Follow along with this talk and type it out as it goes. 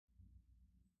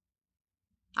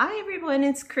Hi everyone,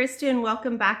 it's Kristin.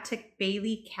 Welcome back to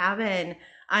Baley Cabin.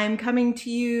 I'm coming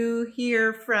to you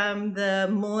here from the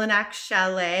Mullinax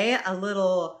Chalet, a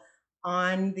little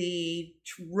on the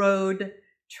road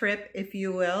trip, if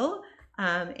you will.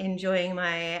 Enjoying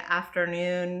my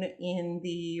afternoon in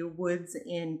the woods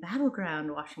in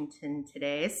Battleground, Washington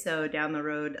today, so down the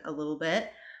road a little bit.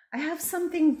 I have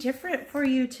something different for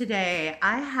you today.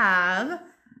 I have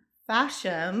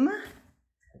Fashom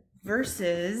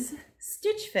versus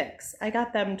StitchFix. I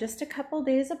got them just a couple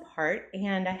days apart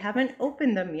and I haven't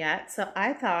opened them yet, so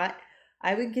I thought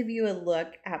I would give you a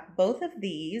look at both of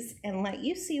these and let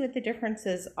you see what the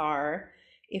differences are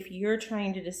if you're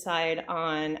trying to decide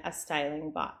on a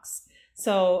styling box.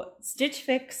 So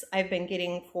StitchFix I've been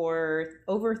getting for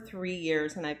over 3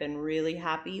 years and I've been really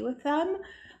happy with them.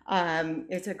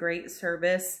 It's a great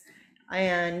service.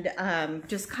 And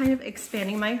just kind of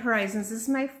expanding my horizons. This is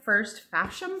my first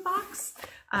Fashom box.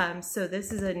 So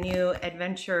this is a new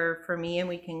adventure for me and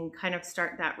we can kind of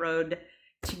start that road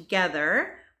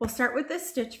together. We'll start with the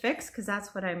StitchFix because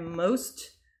that's what I'm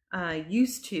most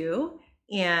used to.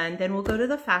 And then we'll go to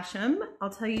the Fashom. I'll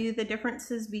tell you the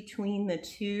differences between the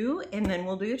two and then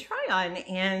we'll do a try on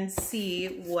and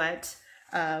see what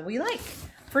we like.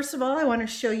 First of all, I want to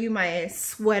show you my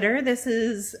sweater. This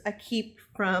is a keep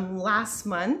from last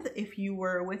month. If you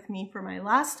were with me for my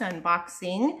last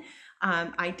unboxing,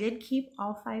 I did keep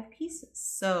all 5 pieces.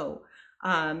 So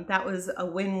that was a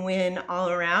win-win all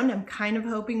around. I'm kind of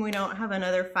hoping we don't have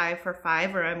another 5 for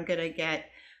 5 or I'm gonna get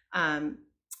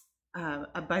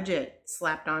a budget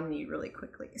slapped on me really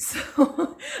quickly.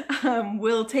 So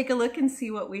we'll take a look and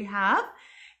see what we have.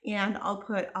 And I'll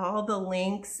put all the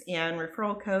links and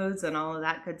referral codes and all of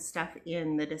that good stuff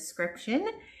in the description.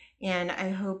 And I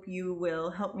hope you will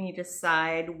help me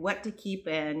decide what to keep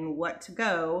and what to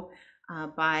go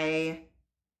by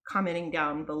commenting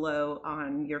down below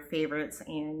on your favorites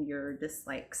and your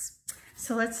dislikes.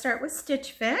 So let's start with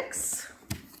StitchFix.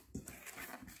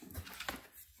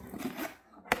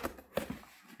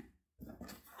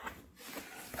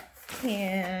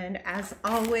 And as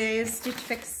always,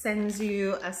 StitchFix sends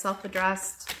you a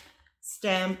self-addressed,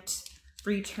 stamped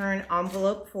return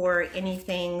envelope for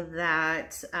anything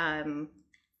that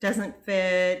doesn't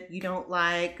fit, you don't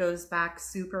like, goes back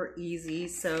super easy,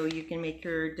 so you can make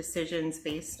your decisions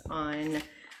based on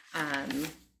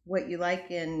what you like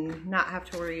and not have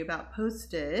to worry about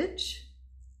postage.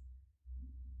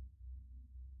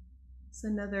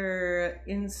 Another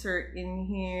insert in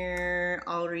here.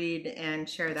 I'll read and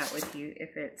share that with you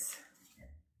if it's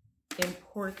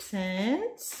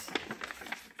important.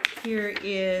 Here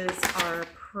is our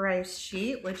price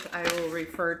sheet, which I will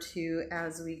refer to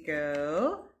as we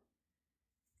go.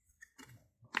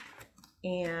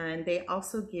 And they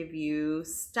also give you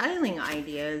styling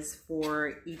ideas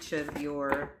for each of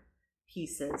your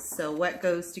pieces. So what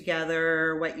goes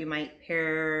together, what you might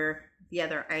pair the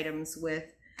other items with,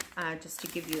 just to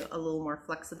give you a little more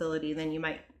flexibility than you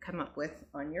might come up with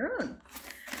on your own.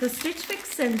 So StitchFix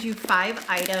sends you 5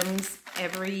 items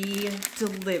every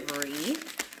delivery.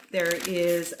 There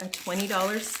is a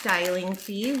 $20 styling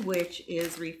fee, which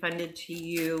is refunded to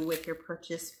you with your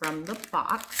purchase from the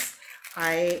box.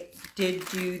 I did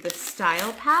do the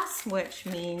Style Pass, which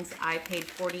means I paid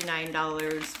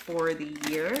 $49 for the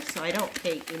year, so I don't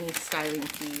pay any styling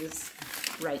fees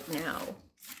right now.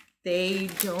 They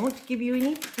don't give you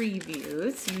any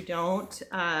previews. You don't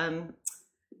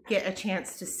get a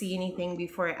chance to see anything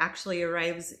before it actually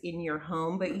arrives in your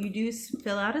home, but you do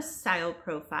fill out a style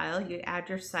profile. You add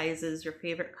your sizes, your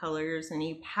favorite colors,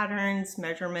 any patterns,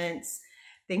 measurements,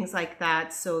 things like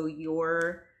that, so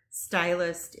your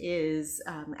stylist is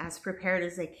as prepared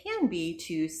as they can be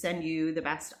to send you the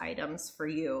best items for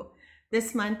you.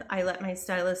 This month, I let my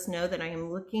stylist know that I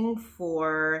am looking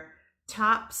for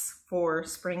tops for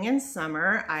spring and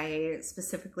summer. I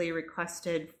specifically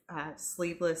requested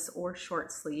sleeveless or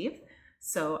short sleeve,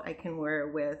 so I can wear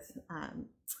with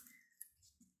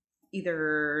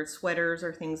either sweaters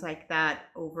or things like that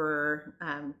over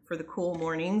for the cool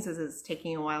mornings as it's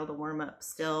taking a while to warm up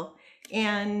still,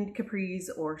 and capris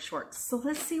or shorts. So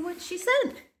let's see what she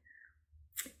sent.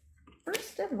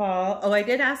 First of all, oh, I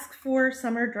did ask for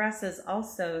summer dresses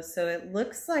also, so it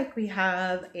looks like we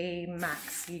have a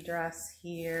maxi dress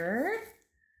here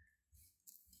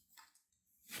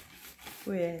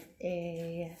with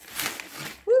a,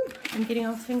 whoo, I'm getting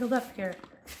all tangled up here.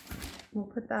 We'll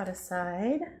put that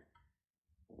aside.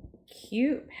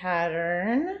 Cute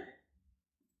pattern.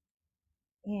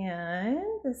 And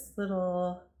this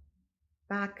little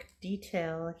back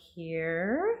detail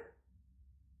here.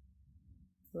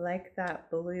 Like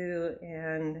that blue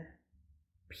and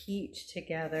peach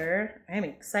together. I'm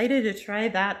excited to try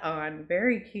that on.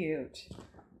 Very cute.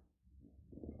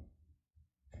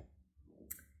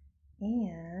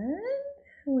 And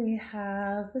we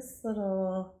have this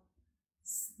little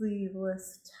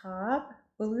sleeveless top.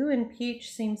 Blue and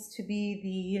peach seems to be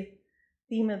the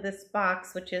theme of this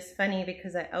box, which is funny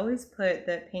because I always put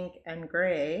that pink and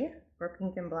gray, or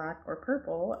pink and black, or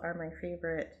purple are my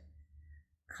favorite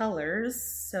colors.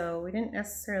 So we didn't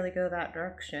necessarily go that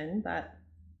direction, but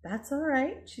that's all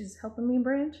right. She's helping me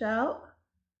branch out.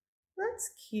 That's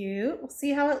cute. We'll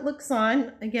see how it looks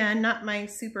on. Again, not my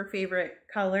super favorite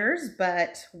colors,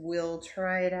 but we'll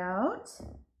try it out.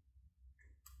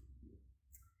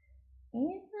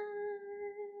 And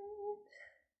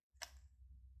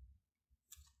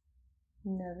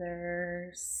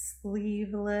another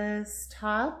sleeveless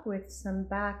top with some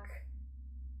back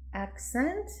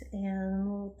accent and a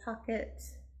little pocket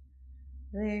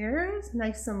there. It's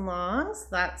nice and long, so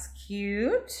that's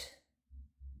cute.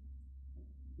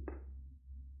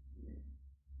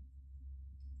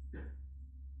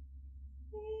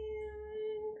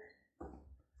 And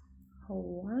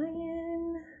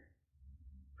Hawaiian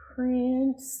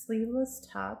print sleeveless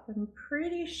top. I'm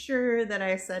pretty sure that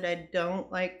I said I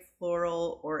don't like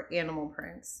floral or animal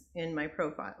prints in my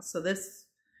profile, so this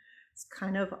is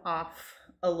kind of off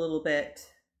a little bit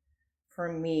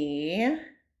for me.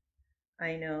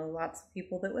 I know lots of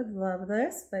people that would love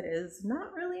this, but it is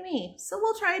not really me. So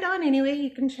we'll try it on anyway. You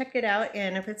can check it out,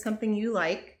 and if it's something you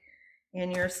like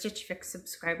and you're a Stitch Fix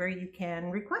subscriber, you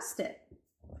can request it.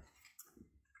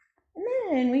 And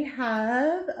then we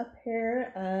have a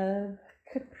pair of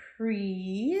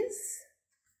capris.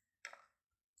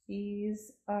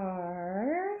 These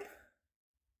are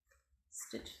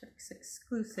Stitch Fix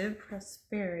exclusive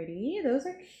Prosperity. Those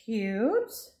are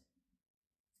cute.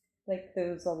 Like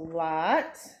those a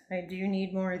lot. I do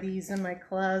need more of these in my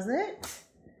closet.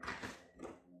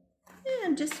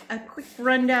 And just a quick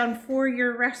rundown for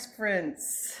your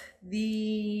reference.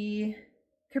 The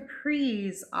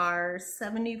capris are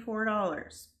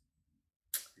 $74.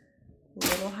 A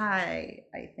little high,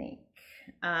 I think.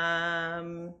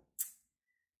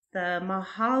 The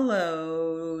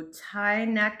Mahalo tie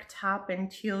neck top in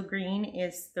teal green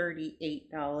is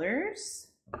 $38.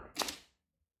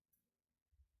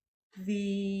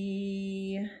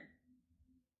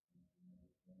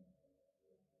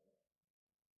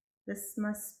 This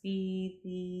must be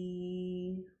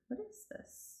the, what is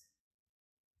this?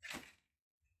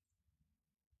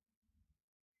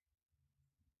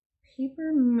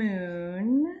 Paper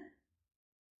Moon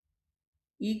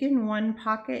Egan One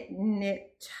Pocket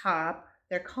Knit Top.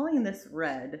 They're calling this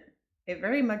red. It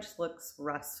very much looks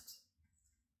rust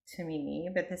to me,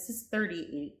 but this is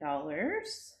 $38.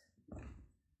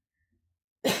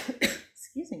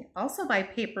 Excuse me. Also by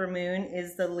Paper Moon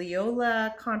is the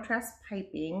Leola Contrast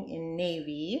Piping in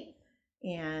navy,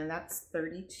 and that's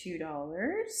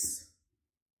 $32.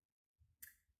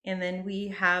 And then we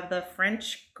have the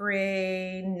French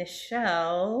Gray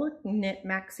Nichelle Knit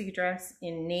Maxi Dress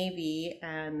in navy,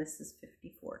 and this is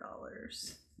 $54.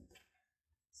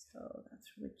 So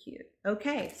that's really cute.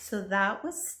 Okay, so that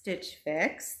was Stitch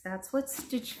Fix. That's what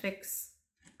Stitch Fix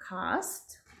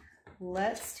cost.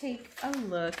 Let's take a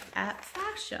look at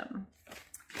Fashom.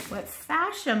 What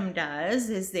Fashom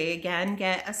does is they again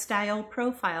get a style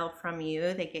profile from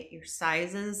you. They get your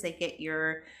sizes, they get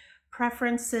your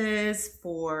preferences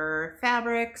for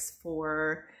fabrics,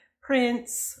 for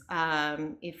prints,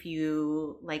 if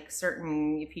you like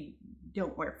certain, if you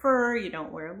don't wear fur, you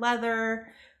don't wear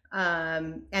leather,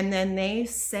 and then they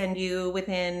send you,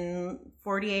 within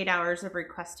 48 hours of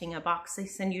requesting a box, they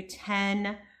send you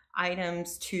 10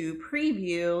 items to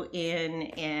preview in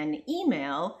an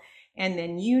email, and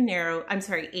then you narrow, I'm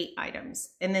sorry, 8 items,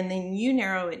 and then you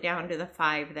narrow it down to the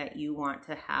 5 that you want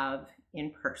to have in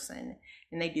person,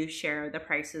 and they do share the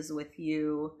prices with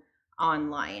you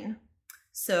online.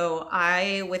 So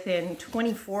within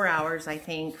 24 hours, I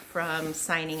think, from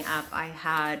signing up, I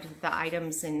had the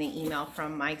items in the email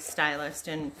from my stylist,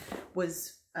 and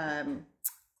was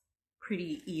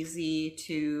pretty easy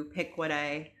to pick what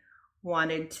I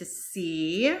wanted to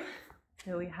see.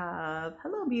 So we have,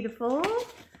 hello beautiful.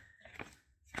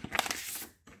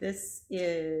 This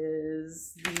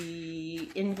is the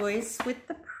invoice with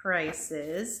the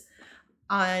prices.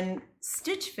 On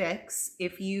Stitch Fix,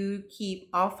 if you keep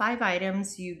all 5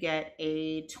 items, you get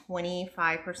a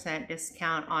 25%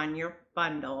 discount on your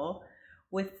bundle.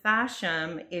 With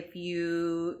Fashom, if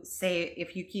you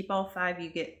keep all 5, you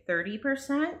get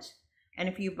 30%. And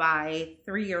if you buy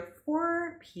 3 or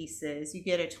 4 pieces, you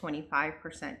get a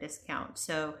 25% discount.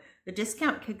 So The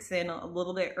discount kicks in a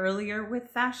little bit earlier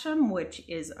with Fashom, which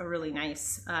is a really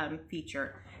nice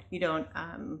feature. You don't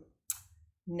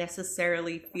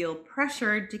necessarily feel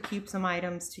pressured to keep some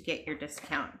items to get your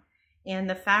discount. And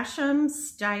the Fashom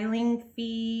styling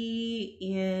fee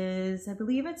is, I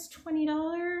believe it's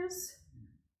 $20.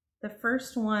 The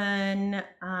first one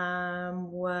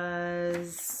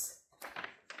was,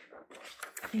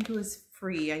 I think it was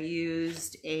free. I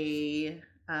used a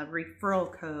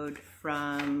referral code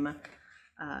from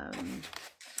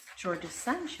Georgia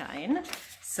Sunshine.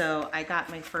 So I got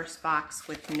my first box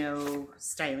with no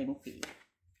styling fee.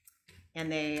 And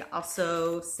they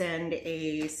also send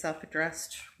a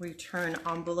self-addressed return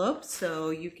envelope, so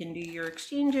you can do your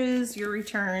exchanges, your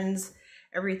returns,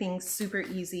 everything's super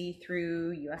easy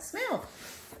through US mail.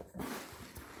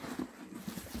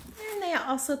 And they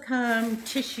also come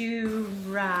tissue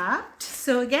wrapped.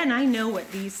 So again, I know what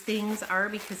these things are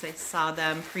because I saw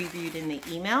them previewed in the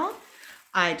email.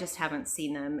 I just haven't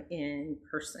seen them in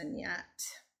person yet.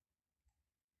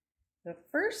 So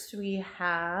first we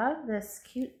have this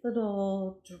cute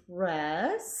little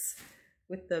dress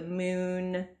with the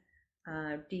moon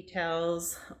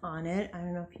details on it. I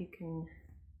don't know if you can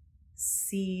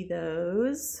see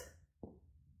those.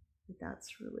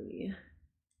 That's really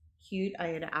cute. I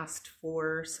had asked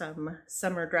for some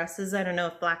summer dresses. I don't know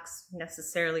if black's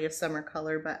necessarily a summer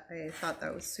color, but I thought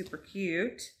that was super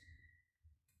cute.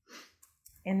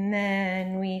 And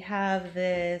then we have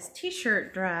this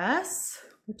t-shirt dress,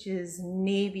 which is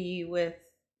navy with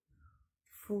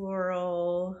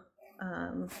floral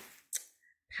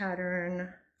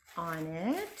pattern on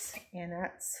it, and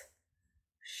that's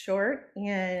short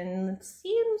and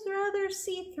seems rather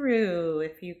see-through,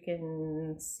 if you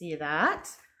can see that.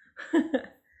 And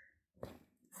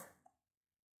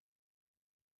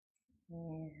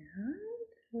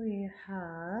we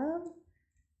have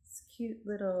this cute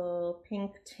little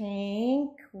pink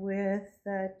tank with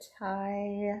the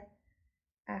tie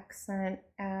accent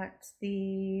at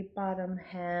the bottom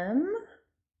hem.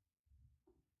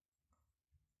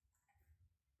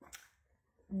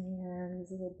 And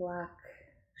these little black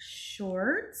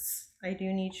shorts. I do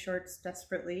need shorts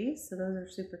desperately, so those are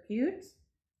super cute.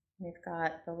 They've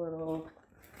got the little,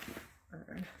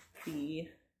 the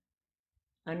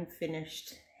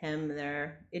unfinished hem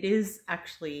there. It is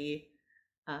actually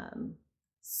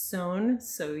sewn,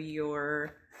 so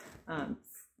your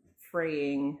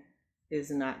fraying is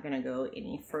not going to go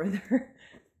any further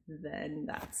than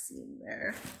that seam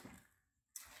there.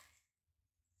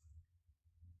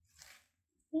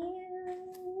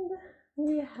 And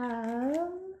we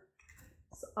have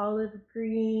this olive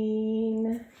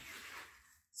green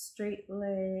straight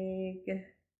leg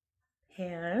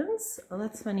pants. Oh,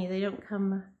 that's funny. They don't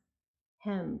come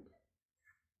hemmed.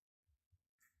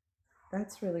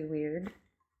 That's really weird.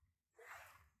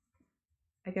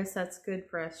 I guess that's good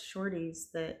for us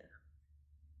shorties that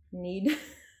need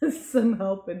some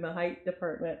help in the height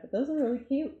department, but those are really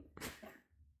cute.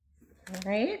 All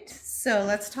right, so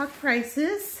let's talk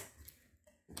prices.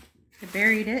 I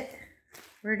buried it.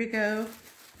 Where'd it go?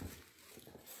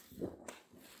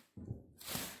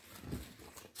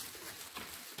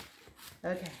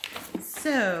 Okay,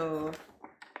 so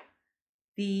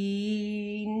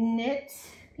the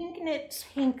pink knit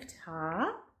tank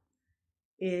top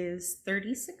is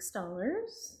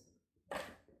 $36.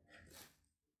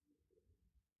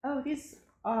 Oh, these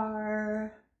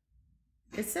are,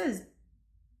 it says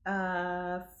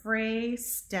fray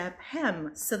step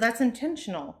hem, so that's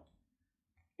intentional.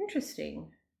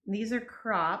 Interesting. These are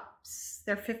crops.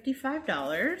 They're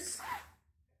 $55.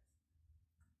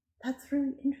 That's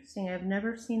really interesting. I've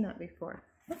never seen that before.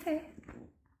 Okay.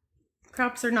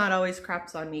 Crops are not always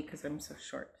crops on me because I'm so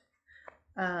short.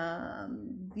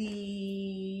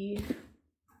 The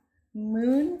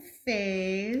Moon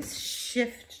Phase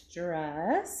shift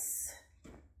dress.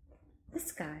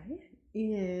 This guy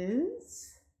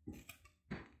is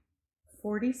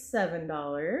 $47.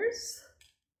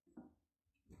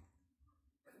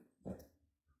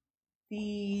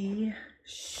 The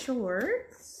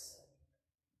shorts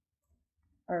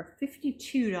are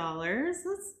 $52. That's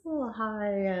a little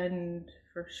high end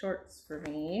for shorts for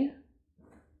me.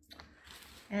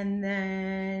 And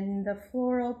then the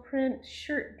floral print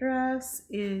shirt dress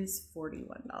is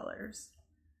 $41.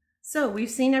 So we've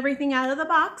seen everything out of the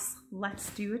box. Let's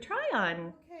do a try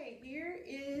on. Okay, here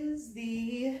is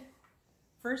the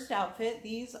first outfit.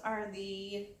 These are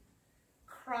the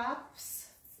crops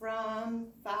from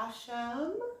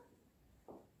Fashom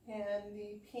and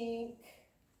the pink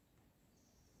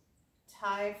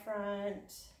tie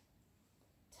front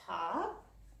top.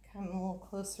 Come a little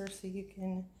closer so you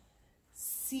can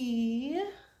see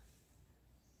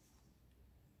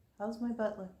How's my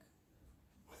butt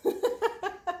look?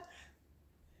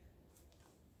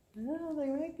 Oh, they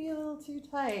might be a little too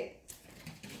tight.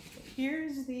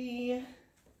 Here's the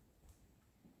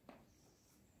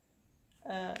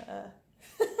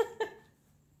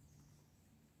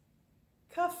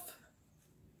cuff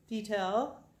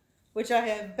detail, which I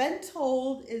have been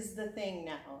told is the thing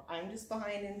now. I'm just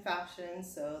behind in fashion,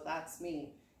 so that's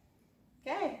me.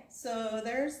 Okay, so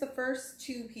there's the first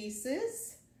two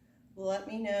pieces. Let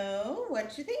me know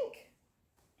what you think.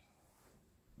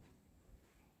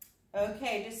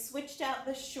 Okay, just switched out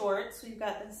the shorts. We've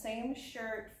got the same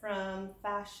shirt from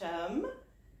Fashom,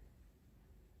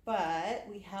 but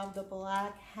we have the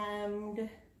black hemmed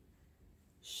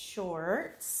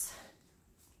shorts.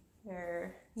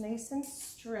 They're nice and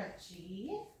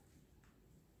stretchy.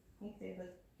 I think they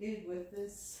look good with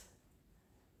this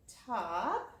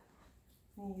top.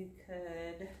 You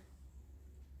could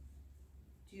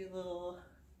do a little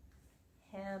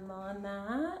hem on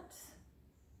that.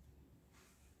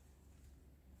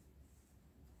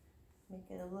 Make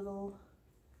it a little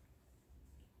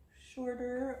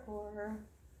shorter or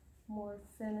more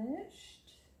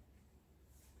finished.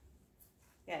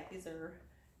 Yeah, these are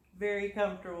very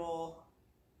comfortable.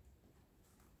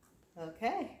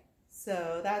 Okay,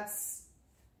 so that's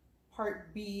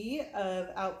part B of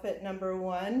outfit number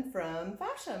 1 from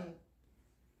Fashom.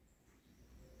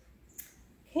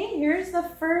 Okay, here's the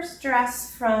first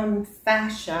dress from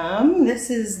Fashom. This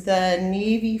is the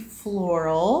navy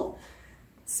floral.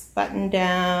 It's button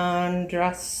down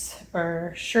dress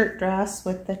or shirt dress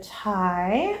with the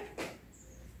tie.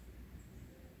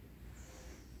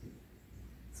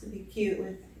 This would be cute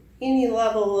with any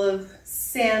level of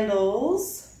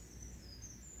sandals.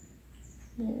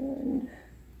 And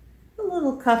a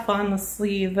little cuff on the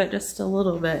sleeve, but just a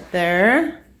little bit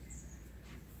there.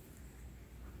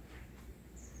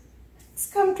 It's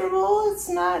comfortable. It's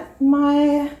not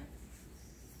my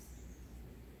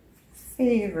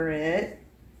favorite.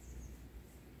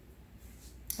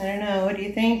 I don't know, what do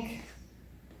you think?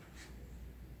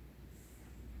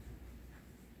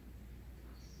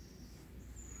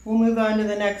 We'll move on to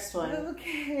the next one.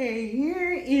 Okay,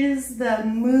 here is the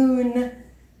moon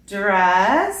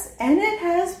dress, and it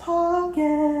has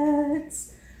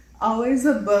pockets. Always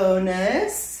a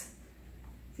bonus.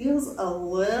 Feels a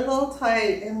little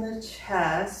tight in the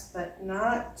chest, but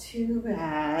not too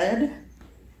bad.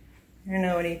 I don't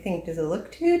know, what do you think? Does it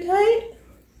look too tight?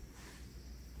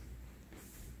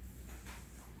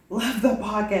 Love the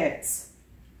pockets.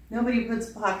 Nobody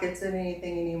puts pockets in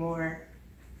anything anymore.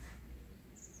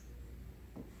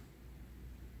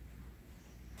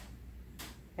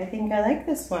 I think I like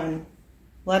this one.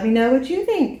 Let me know what you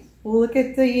think. We'll look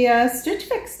at the Stitch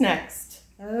Fix next.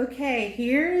 Okay,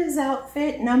 here is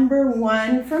outfit number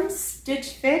 1 from Stitch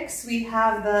Fix. We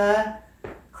have the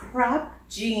crop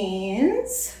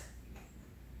jeans,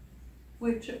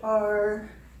 which are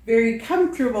very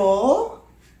comfortable.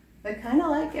 I kind of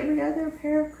like every other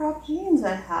pair of crop jeans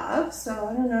I have, so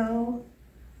I don't know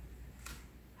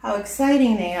how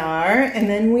exciting they are. And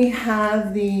then we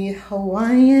have the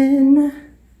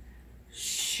Hawaiian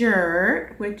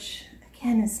shirt, which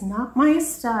again is not my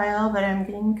style, but I'm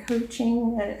getting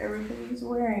coaching that everybody's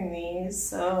wearing these,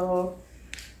 so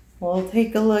we'll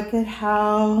take a look at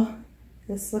how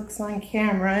this looks on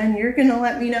camera, and you're gonna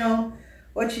let me know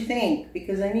what you think,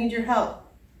 because I need your help.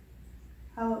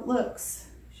 How it looks.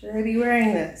 Should I be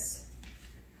wearing this?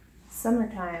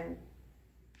 Summertime.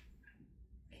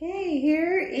 Okay,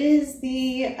 here is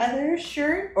the other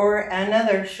shirt, or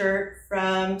another shirt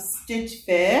from Stitch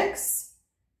Fix.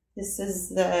 This is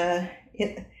the,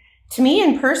 to me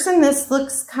in person, this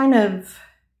looks kind of,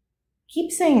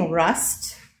 keep saying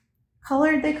rust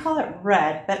colored. They call it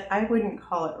red, but I wouldn't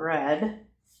call it red.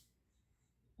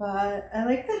 But I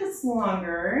like that it's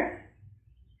longer.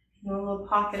 The little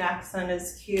pocket accent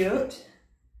is cute.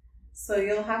 So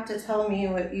you'll have to tell me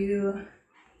what you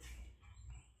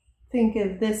think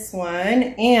of this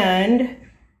one. And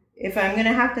if I'm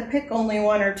gonna have to pick only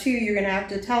 1 or 2, you're gonna have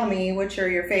to tell me which are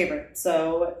your favorite.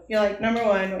 So what you like number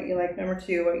 1, what you like number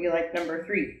 2, what you like number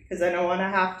 3, because I don't wanna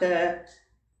have to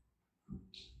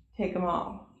take them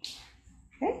all.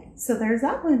 Okay, so there's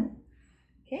that one.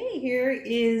 Okay, here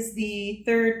is the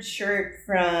third shirt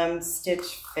from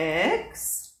Stitch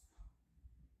Fix.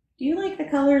 Do you like the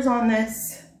colors on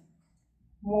this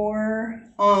more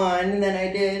on than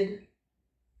I did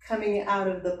coming out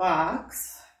of the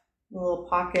box? A little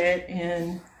pocket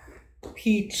and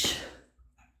peach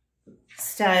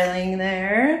styling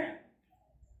there.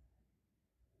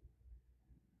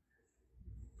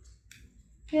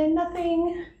 And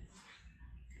nothing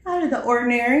out of the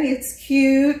ordinary. It's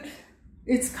cute.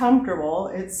 it's comfortable,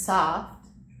 it's soft,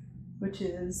 which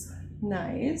is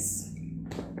nice.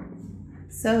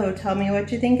 So tell me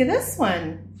what you think of this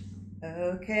one.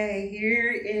 Okay,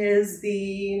 here is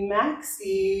the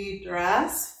maxi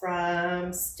dress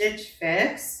from Stitch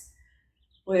Fix,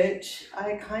 which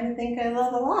I kind of think I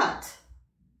love a lot.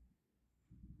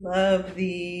 Love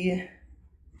the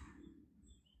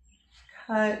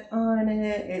cut on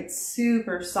it. It's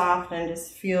super soft and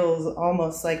just feels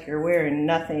almost like you're wearing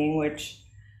nothing, which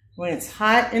when it's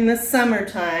hot in the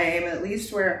summertime, at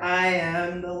least where I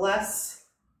am, the less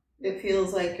it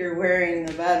feels like you're wearing,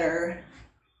 the better.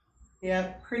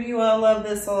 Yeah, pretty well love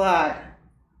this a lot.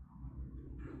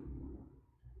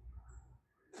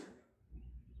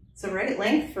 It's the right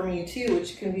length for me too,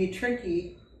 which can be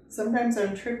tricky. Sometimes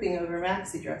I'm tripping over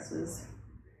maxi dresses.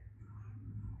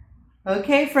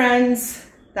 Okay, friends,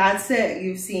 that's it.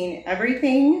 You've seen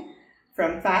everything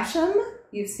from Fashom.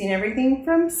 You've seen everything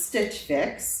from Stitch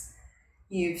Fix.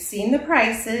 You've seen the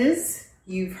prices.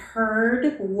 You've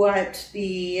heard what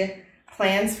the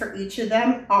plans for each of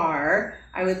them are.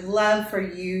 I would love for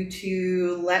you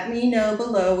to let me know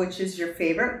below which is your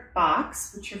favorite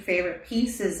box, what your favorite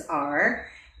pieces are,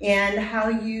 and how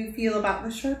you feel about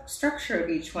the structure of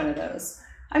each one of those.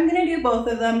 I'm gonna do both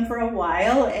of them for a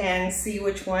while and see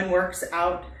which one works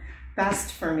out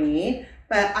best for me.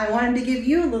 But I wanted to give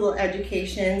you a little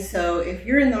education, so if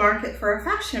you're in the market for a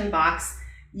fashion box,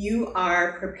 you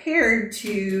are prepared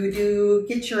to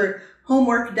get your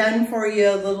homework done for you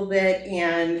a little bit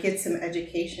and get some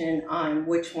education on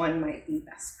which one might be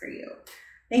best for you.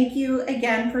 Thank you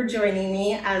again for joining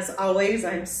me. As always,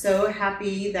 I'm so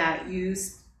happy that you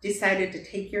decided to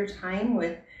take your time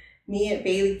with me at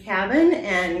Baley Cabin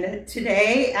and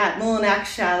today at Mullinax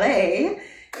Chalet.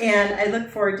 And I look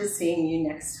forward to seeing you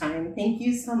next time. Thank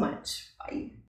you so much. Bye.